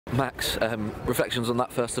Max, reflections on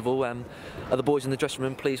that first of all. Are the boys in the dressing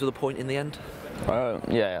room pleased with the point in the end?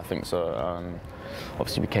 Yeah, I think so.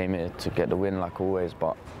 Obviously we came here to get the win like always,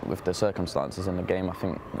 but with the circumstances in the game, I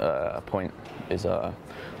think a point is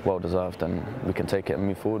well deserved and we can take it and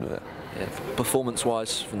move forward with it. Yeah.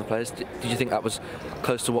 Performance-wise from the players, did you think that was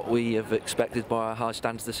close to what we have expected by our high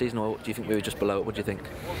standards this season, or do you think we were just below it? What do you think?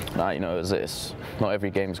 Nah, you know, it's not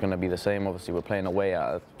every game is going to be the same. Obviously we're playing away at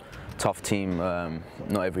a tough team.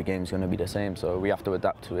 Not every game is going to be the same, so we have to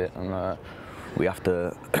adapt to it and we have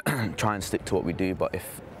to try and stick to what we do. But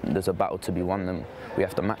if there's a battle to be won, then we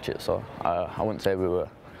have to match it. So I wouldn't say we were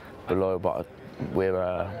below, but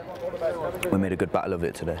we made a good battle of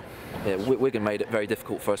it today. Yeah, Wigan made it very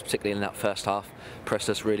difficult for us, particularly in that first half. Pressed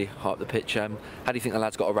us really hard up the pitch. How do you think the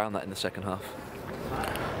lads got around that in the second half?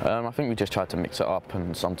 I think we just tried to mix it up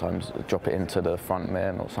and sometimes drop it into the front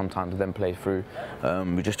man, or sometimes then play through.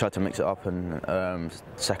 We just tried to mix it up, and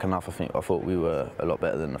second half I thought we were a lot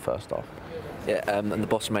better than the first half. Yeah, and the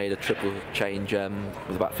boss made a triple change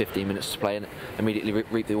with about 15 minutes to play and immediately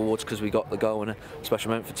reaped the awards because we got the goal, and a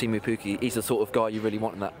special moment for Timu Puki. He's the sort of guy you really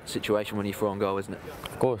want in that situation when you throw on goal, isn't it?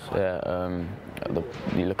 Of course, yeah.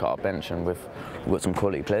 You look at our bench and we've got some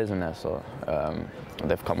quality players in there, so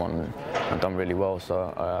they've come on and done really well.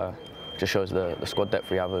 So just shows the squad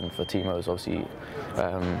depth we have, and for Timo is obviously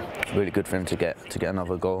really good for him to get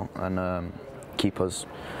another goal and keep us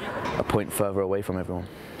a point further away from everyone.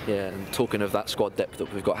 Yeah, and talking of that squad depth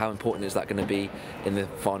that we've got, how important is that going to be in the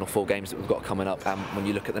final 4 games that we've got coming up? And when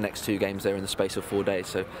you look at the next 2 games, they're in the space of 4 days,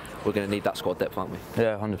 so we're going to need that squad depth, aren't we?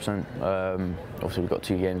 Yeah, 100%. Obviously, we've got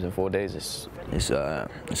 2 games in 4 days. It's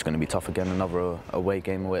going to be tough again. Another away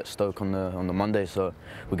game away at Stoke on the Monday, so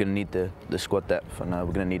we're going to need the squad depth, and we're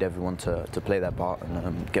going to need everyone to play their part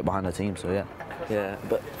and get behind the team. So yeah. Yeah,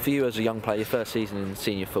 but for you as a young player, your first season in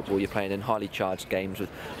senior football, you're playing in highly charged games with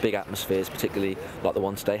big atmospheres, particularly like the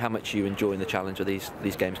one today. How much are you enjoying the challenge of these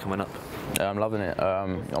games coming up? I'm loving it. I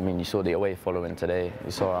mean, you saw the away following today.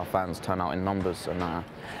 You saw our fans turn out in numbers, and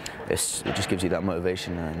it just gives you that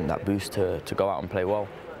motivation and that boost to go out and play well.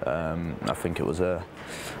 I think it was a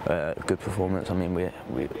good performance. I mean,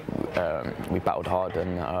 we battled hard,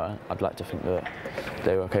 and I'd like to think that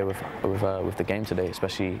they were okay with the game today,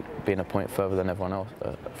 especially being a point further than everyone else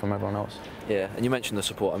from everyone else. Yeah, and you mentioned the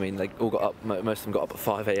support. I mean, they all got up. Most of them got up at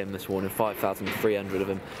 5 AM this morning. 5,300 of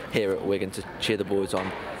them here at Wigan to cheer the boys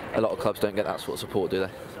on. A lot of clubs don't get that sort of support, do they?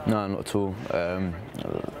 No, not at all. I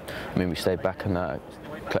mean, we stayed back and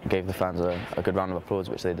gave the fans a good round of applause,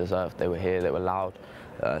 which they deserved. They were here, they were loud.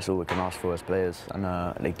 That's all we can ask for as players, and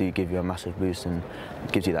they do give you a massive boost and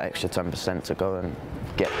it gives you that extra 10% to go and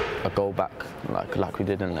get a goal back like we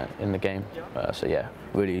did in the game. So yeah,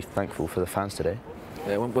 really thankful for the fans today.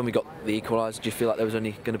 Yeah, when we got the equaliser, do you feel like there was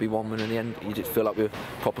only going to be one winner in the end? You did feel like we were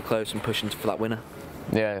proper close and pushing for that winner?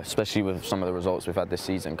 Yeah, especially with some of the results we've had this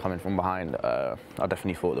season coming from behind, I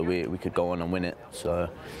definitely thought that we could go on and win it. So,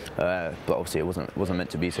 but obviously it wasn't meant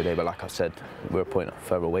to be today. But like I said, we're a point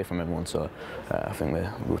further away from everyone, so I think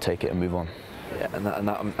we'll take it and move on. Yeah, and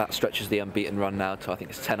that stretches the unbeaten run now to, I think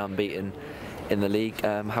it's 10 unbeaten in the league.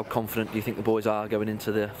 How confident do you think the boys are going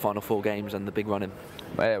into the final 4 games and the big run in?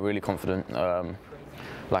 Yeah, really confident.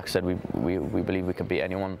 Like I said, we believe we can beat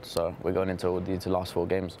anyone, so we're going into the last 4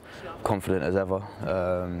 games confident as ever,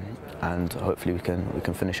 and hopefully we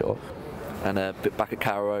can finish it off. And back at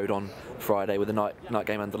Carrow Road on Friday with the night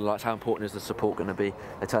game under the lights, how important is the support going to be?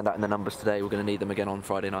 They turned out in the numbers today. We're going to need them again on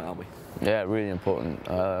Friday night, aren't we? Yeah, really important.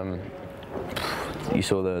 You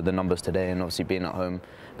saw the numbers today, and obviously being at home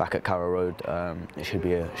back at Carrow Road, it should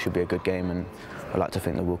be a good game, and I'd like to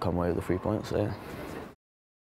think that we'll come away with the 3 points. So yeah.